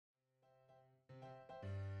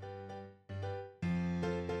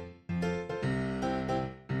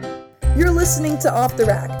You're listening to Off the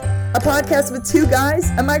Rack, a podcast with two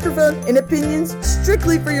guys, a microphone, and opinions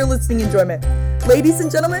strictly for your listening enjoyment. Ladies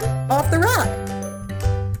and gentlemen, Off the Rack.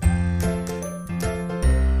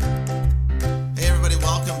 Hey everybody,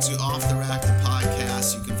 welcome to Off the Rack, the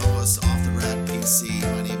podcast. You can follow us Off the Rack PC.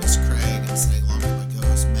 My name is Craig. I'm sitting along with my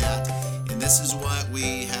co-host Matt. And this is what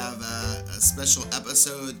we have a special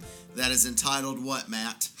episode that is entitled what,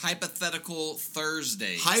 Matt? Hypothetical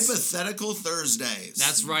Thursdays. Hypothetical Thursdays.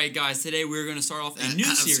 That's right, guys. Today we're going to start off a new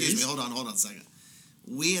series. Excuse me, hold on a second.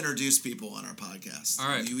 We introduce people on our podcast. All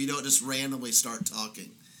right. We don't just randomly start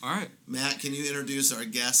talking. All right. Matt, can you introduce our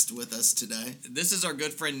guest with us today? This is our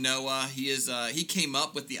good friend Noah. He came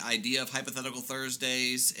up with the idea of Hypothetical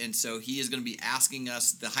Thursdays, and so he is going to be asking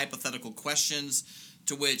us the hypothetical questions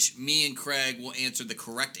to which me and Craig will answer the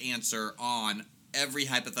correct answer on every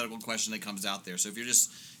hypothetical question that comes out there. So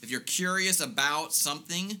if you're curious about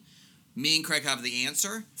something, me and Craig have the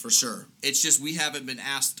answer. For sure. It's just we haven't been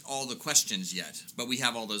asked all the questions yet, but we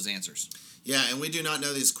have all those answers. Yeah, and we do not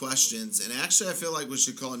know these questions. And actually, I feel like we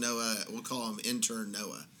should call Noah, we'll call him Intern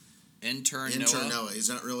Noah. Intern Noah. He's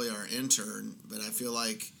not really our intern, but I feel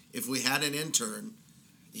like if we had an intern,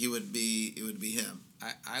 it would be him.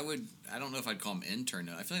 I don't know if I'd call him intern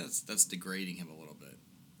Noah. I feel like that's degrading him a little bit.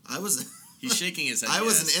 He's shaking his head. I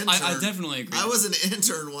was an intern. I definitely agree. I was an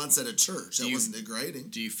intern once at a church. That wasn't degrading.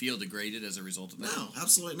 Do you feel degraded as a result of that? No,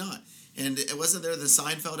 absolutely not. And it wasn't there the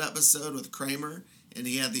Seinfeld episode with Kramer, and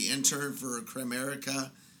he had the intern for Kramerica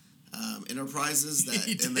Enterprises,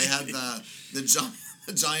 and they had the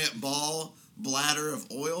giant ball bladder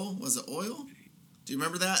of oil. Was it oil? Do you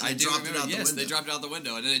remember that? I do remember. It out the window. They dropped it out the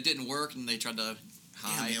window, and then it didn't work, and they tried to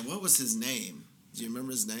hide. Yeah, man, what was his name? Do you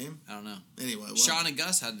remember his name? I don't know. Anyway, Sean and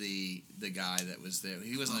Gus had the guy that was there.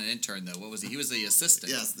 He wasn't an intern though. What was he? He was the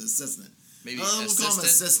assistant. Yes, the assistant. Maybe we'll call him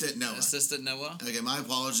Assistant Noah. Assistant Noah. Okay, my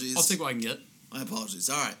apologies. I'll take what I can get. My apologies.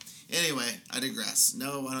 All right. Anyway, I digress.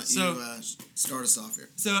 Noah, why don't you start us off here?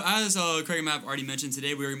 So as Craig and Matt have already mentioned,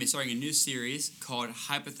 today we're going to be starting a new series called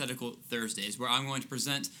Hypothetical Thursdays, where I'm going to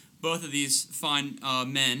present both of these fine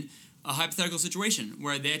men a hypothetical situation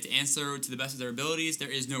where they have to answer to the best of their abilities. There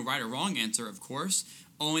is no right or wrong answer, of course.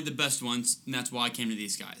 Only the best ones, and that's why I came to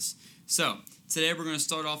these guys. So, today we're going to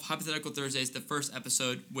start off Hypothetical Thursdays, the first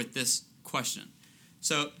episode, with this question.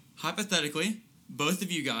 So, hypothetically, both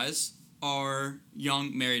of you guys are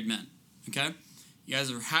young married men, okay? You guys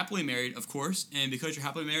are happily married, of course, and because you're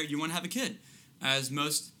happily married, you want to have a kid, as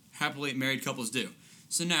most happily married couples do.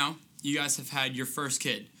 So now, you guys have had your first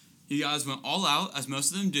kid. You guys went all out, as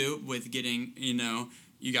most of them do, with getting,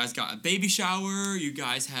 you guys got a baby shower, you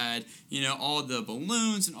guys had, all the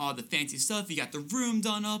balloons and all the fancy stuff, you got the room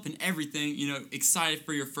done up and everything, excited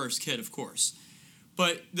for your first kid, of course.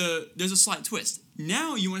 But there's a slight twist.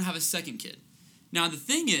 Now you want to have a second kid. Now the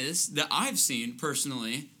thing is, that I've seen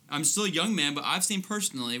personally, I'm still a young man, but I've seen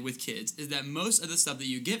personally with kids, is that most of the stuff that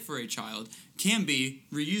you get for a child can be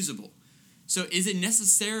reusable. So is it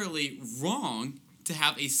necessarily wrong to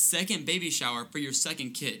have a second baby shower for your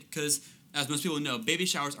second kid? Because as most people know, baby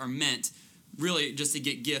showers are meant really just to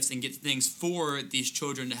get gifts and get things for these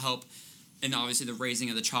children to help in obviously the raising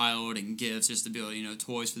of the child and gifts just to build,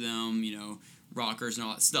 toys for them, rockers and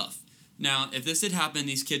all that stuff. Now, if this did happen,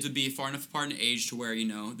 these kids would be far enough apart in age to where,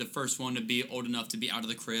 the first one would be old enough to be out of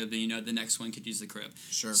the crib and, the next one could use the crib.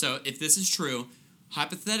 Sure. So if this is true,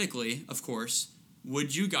 hypothetically, of course,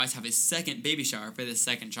 would you guys have a second baby shower for the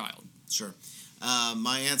second child? Sure.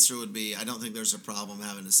 My answer would be I don't think there's a problem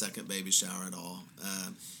having a second baby shower at all.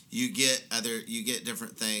 You get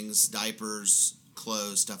different things, diapers,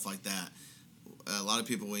 clothes, stuff like that. A lot of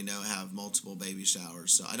people we know have multiple baby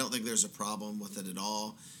showers, so I don't think there's a problem with it at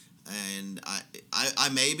all. And I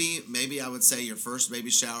maybe I would say your first baby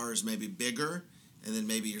shower is maybe bigger, and then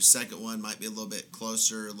maybe your second one might be a little bit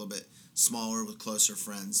closer, a little bit smaller with closer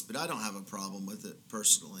friends. But I don't have a problem with it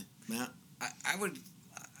personally. Matt? I would.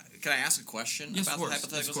 Can I ask a question about the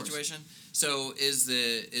hypothetical situation? So is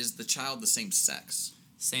the child the same sex?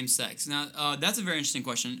 Same sex. Now, that's a very interesting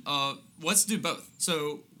question. Let's do both.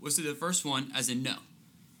 So let's do the first one as in no.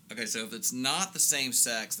 Okay, so if it's not the same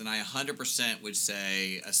sex, then I 100% would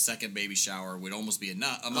say a second baby shower would almost be a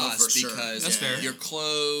must because That's fair. Your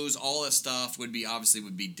clothes, all that stuff would be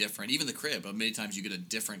different. Even the crib. Many times you get a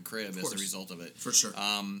different crib as a result of it. For sure.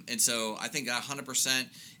 And so I think 100%,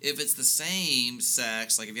 if it's the same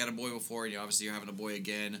sex, like if you had a boy before and obviously you're having a boy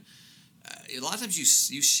again, a lot of times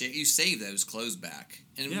you save those clothes back.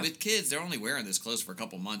 And with kids, they're only wearing those clothes for a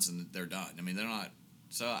couple months and they're done. They're not.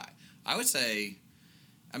 So I would say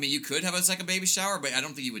I mean, you could have a second baby shower, but I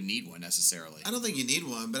don't think you would need one necessarily. I don't think you need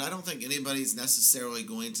one, but I don't think anybody's necessarily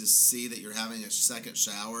going to see that you're having a second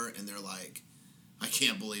shower and they're like, I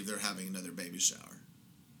can't believe they're having another baby shower.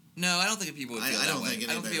 No, I don't think people would feel that way. I don't think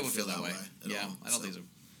anybody people would feel that way. Yeah, I don't think so.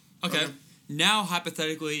 Okay. Now,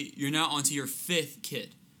 hypothetically, you're now onto your 5th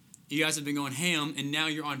kid. You guys have been going ham, and now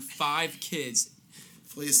you're on 5 kids.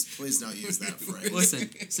 Please don't use that phrase. Listen,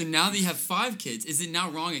 so now that you have 5 kids, is it now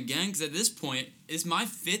wrong again? Because at this point, it's my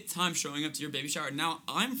 5th time showing up to your baby shower. Now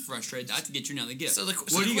I'm frustrated. I have to get you another gift. So the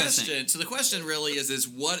think? So the question really is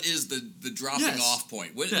what is the dropping off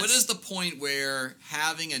point? What is the point where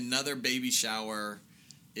having another baby shower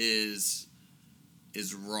is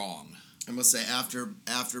wrong? I'm gonna say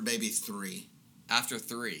after baby 3. After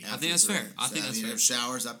 3. I think that's fair. I think that's fair.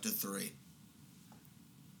 Showers up to 3.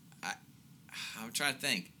 I'm trying to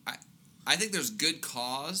think. I think there's good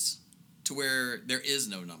cause to where there is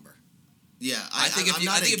no number. Yeah, I'm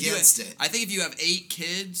not against it. I think if you have 8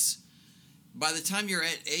 kids, by the time you're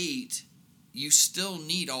at 8, you still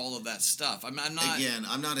need all of that stuff. I'm not. Again,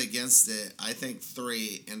 I'm not against it. I think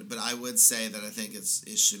 3, but I would say that I think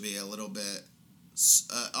it should be a little bit.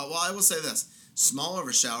 Well, I will say this: smaller of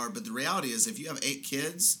a shower. But the reality is, if you have 8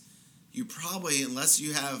 kids, you probably, unless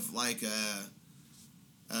you have like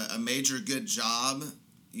a major good job,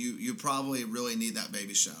 you probably really need that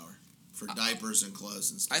baby shower for diapers and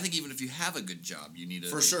clothes and stuff. I think even if you have a good job, you need a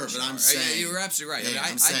for sure. shower. But I'm saying you're absolutely right. Yeah,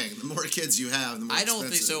 I'm saying the more kids you have, the more. I don't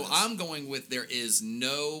think expensive so. it is. I'm going with there is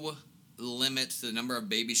no limit to the number of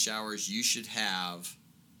baby showers you should have.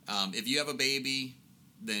 If you have a baby,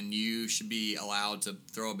 then you should be allowed to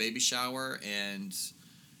throw a baby shower, and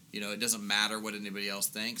it doesn't matter what anybody else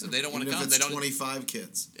thinks. If they don't want to come, they don't. 25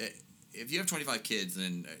 kids. If you have 25 kids,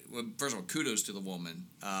 then first of all, kudos to the woman,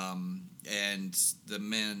 and the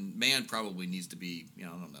man probably needs to be, I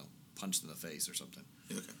don't know, punched in the face or something.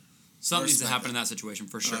 Okay. Something needs to happen in that situation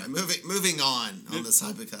for sure. All right, moving on this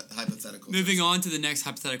hypothetical. Moving on to the next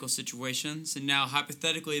hypothetical situation. So now,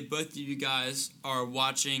 hypothetically, both of you guys are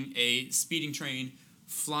watching a speeding train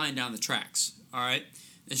flying down the tracks. All right,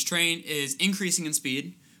 this train is increasing in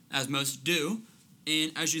speed, as most do,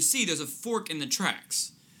 and as you see, there's a fork in the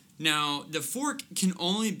tracks. Now, the fork can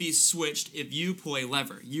only be switched if you pull a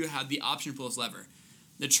lever. You have the option to pull this lever.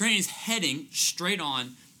 The train is heading straight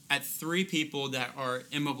on at 3 people that are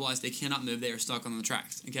immobilized. They cannot move. They are stuck on the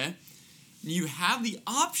tracks, okay? You have the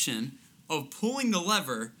option of pulling the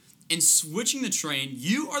lever and switching the train.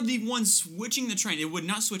 You are the one switching the train. It would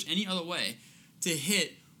not switch any other way to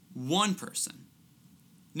hit one person.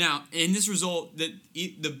 Now, in this result,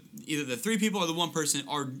 either the 3 people or the 1 person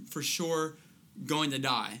are for sure going to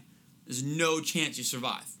die. There's no chance you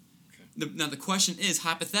survive. Okay. Now the question is,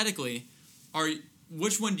 hypothetically,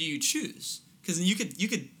 which one do you choose? Because you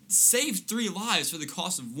could save 3 lives for the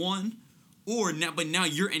cost of 1, but now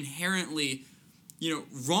you're inherently,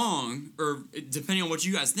 wrong, or depending on what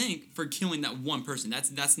you guys think, for killing that 1 person.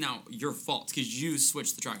 That's now your fault because you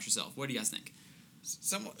switched the tracks yourself. What do you guys think?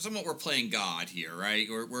 Somewhat we're playing God here, right?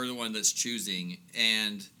 We're the one that's choosing,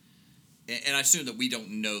 and I assume that we don't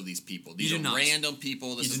know these people. These are random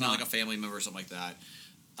people. This is not like a family member or something like that.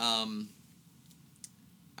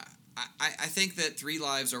 I think that 3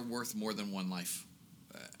 lives are worth more than 1 life.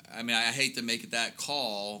 I mean, I hate to make it that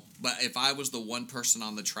call, but if I was the 1 person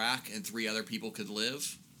on the track and 3 other people could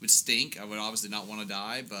live, it would stink. I would obviously not want to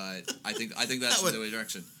die, but I think that's the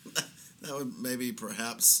direction. That would maybe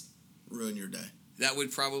perhaps ruin your day. That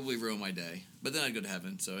would probably ruin my day, but then I'd go to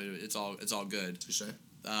heaven, so it's all good. Touché.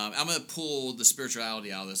 I'm going to pull the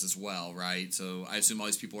spirituality out of this as well, right? So I assume all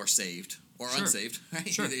these people are saved or unsaved, right?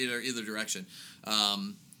 Sure. Either direction.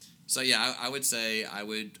 So yeah, I would say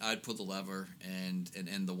I'd pull the lever and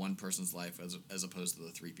end the 1 person's life as opposed to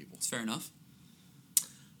the 3 people. It's fair enough.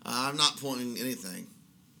 I'm not pulling anything.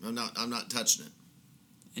 I'm not touching it.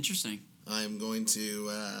 Interesting. I'm going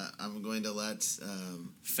to let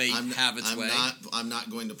fate have its way. I'm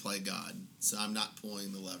not going to play God, so I'm not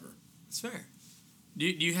pulling the lever. It's fair. Do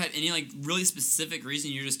you have any really specific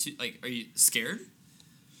reason you're just are you scared?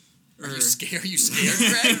 Are you scared? Are you scared,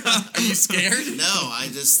 Greg? Are you scared? No, I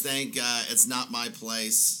just think it's not my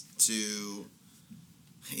place to.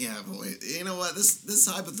 Yeah, boy. You know what? This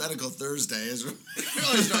hypothetical Thursday is really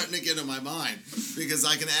starting to get in my mind because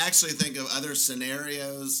I can actually think of other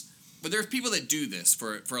scenarios. But there's people that do this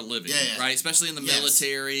for a living, yeah. right? Especially in the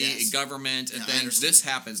military, government, and things. This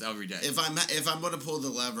happens every day. If I'm going to pull the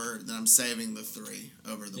lever, then I'm saving the 3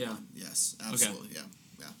 over the 1. Yes, absolutely. Okay.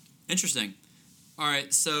 Yeah. Interesting. All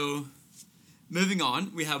right, so moving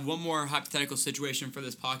on, we have one more hypothetical situation for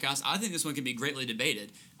this podcast. I think this one can be greatly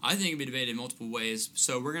debated. I think it can be debated in multiple ways,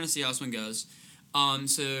 so we're going to see how this one goes.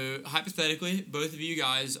 So hypothetically, both of you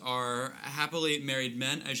guys are happily married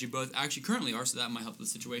men, as you both actually currently are, so that might help the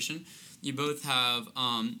situation. You both have,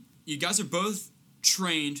 you guys are both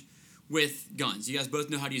trained with guns. You guys both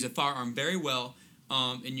know how to use a firearm very well,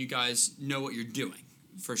 and you guys know what you're doing,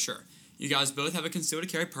 for sure. You guys both have a concealed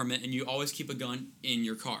carry permit, and you always keep a gun in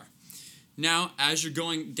your car. Now, as you're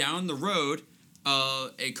going down the road,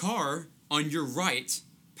 a car on your right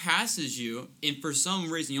passes you, and for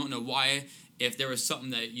some reason, you don't know why, if there was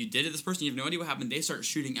something that you did to this person, you have no idea what happened, they start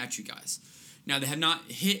shooting at you guys. Now, they have not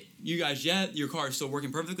hit you guys yet. Your car is still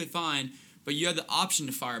working perfectly fine, but you have the option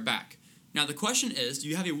to fire back. Now, the question is, do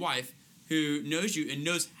you have a wife who knows you and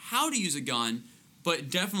knows how to use a gun, but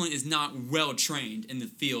definitely is not well trained in the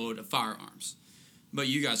field of firearms? But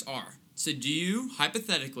you guys are. So do you,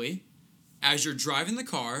 hypothetically, as you're driving the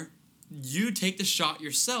car, you take the shot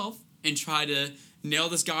yourself and try to nail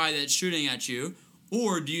this guy that's shooting at you,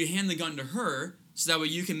 or do you hand the gun to her so that way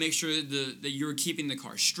you can make sure that you're keeping the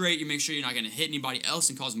car straight, you make sure you're not going to hit anybody else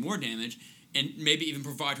and cause more damage, and maybe even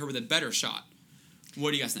provide her with a better shot?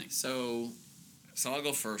 What do you guys think? So I'll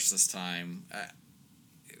go first this time.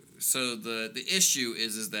 So the issue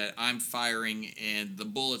is that I'm firing and the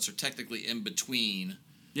bullets are technically in between.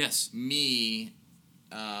 Yes. Me,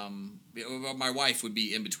 my wife would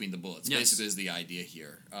be in between the bullets. Yes. Basically, is the idea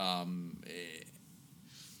here. I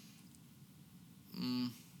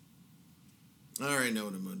already know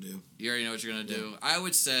what I'm going to do. You already know what you're going to do. I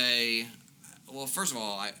would say, well, first of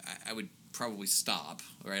all, I would probably stop,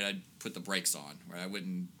 right? I'd put the brakes on, right? I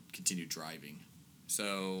wouldn't continue driving.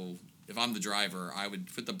 So if I'm the driver, I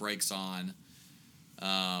would put the brakes on,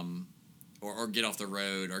 or get off the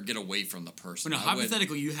road, or get away from the person. Well, no,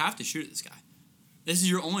 hypothetically, you have to shoot at this guy. This is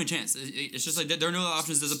your only chance. It's just like there are no other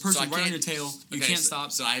options. There's a person right on your tail. You can't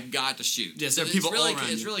stop. So I've got to shoot. Yes, there are people all around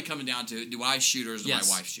It's you. really coming down to, do I shoot or does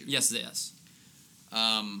my wife shoot? Yes, yes.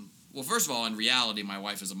 Well, first of all, in reality, my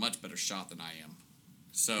wife is a much better shot than I am.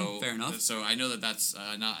 So fair enough. So I know that's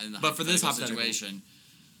not in the but for this situation.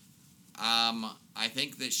 I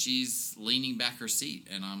think that she's leaning back her seat,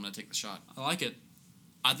 and I'm going to take the shot. I like it.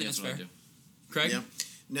 I think that's fair. Craig? Yeah.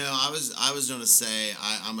 No, I was gonna say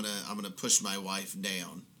I'm gonna push my wife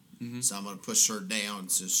down. Mm-hmm. So I'm gonna push her down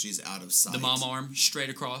so she's out of sight. The mom arm straight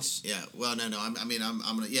across. Yeah. Well, no. I'm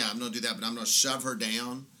gonna do that, but I'm gonna shove her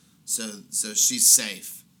down so she's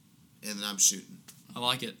safe, and then I'm shooting. I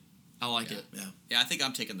like it. It. Yeah. Yeah, I think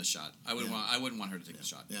I'm taking the shot. I wouldn't want her to take the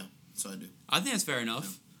shot. Yeah. So I do. I think that's fair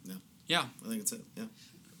enough. Yeah. I think it's it. Yeah.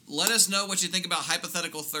 Let us know what you think about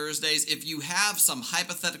Hypothetical Thursdays. If you have some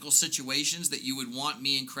hypothetical situations that you would want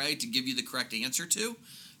me and Craig to give you the correct answer to,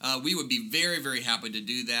 we would be very, very happy to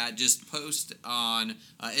do that. Just post on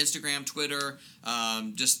Instagram, Twitter.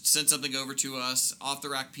 Just send something over to us, Off the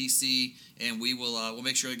Rack PC, and we'll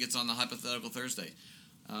make sure it gets on the Hypothetical Thursday.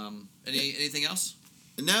 Anything else?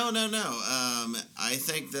 No. I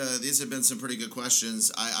think these have been some pretty good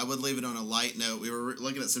questions. I would leave it on a light note. We were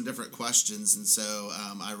looking at some different questions, and so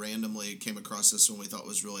I randomly came across this one we thought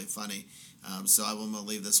was really funny. So I'm going to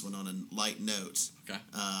leave this one on a light note. Okay.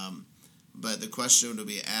 But the question would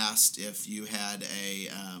be asked if you had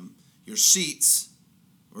your sheets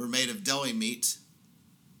were made of deli meat.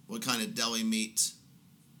 What kind of deli meat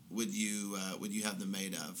would you have them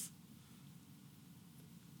made of?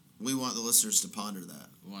 We want the listeners to ponder that.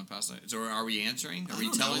 We want to pass that. So are we answering? Are we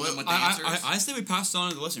don't telling know. them what the answer is? I say we pass it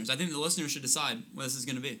on to the listeners. I think the listeners should decide what this is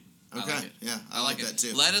going to be. Okay. I like it. Yeah, I like that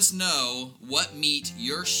too. Let us know what meat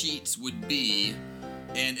your sheets would be,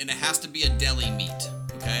 and it has to be a deli meat.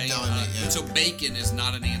 Okay. Deli meat, yeah. So bacon is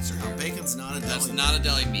not an answer here. Bacon's not a deli That's meat. not a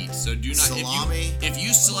deli meat. So do not. Salami, if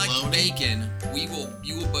you select bologna. bacon, you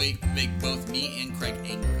will make both me and Craig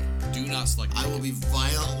angry. Do not select bacon. I will be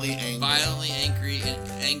violently angry. Violently angry,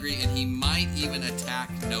 and he might even attack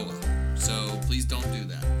Noah. So please don't do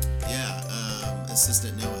that. Yeah,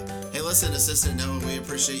 Assistant Noah. Hey, listen, Assistant Noah, we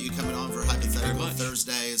appreciate you coming on for Hypothetical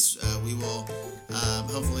Thursdays. We will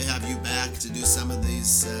hopefully have you back to do some more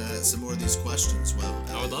of these questions. Well,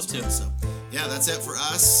 I would love to. So, yeah, that's it for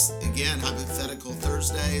us. Again, Hypothetical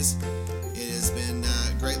Thursdays. It has been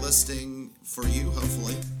great listening for you,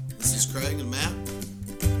 hopefully. This is Craig and Matt.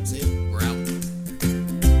 See you.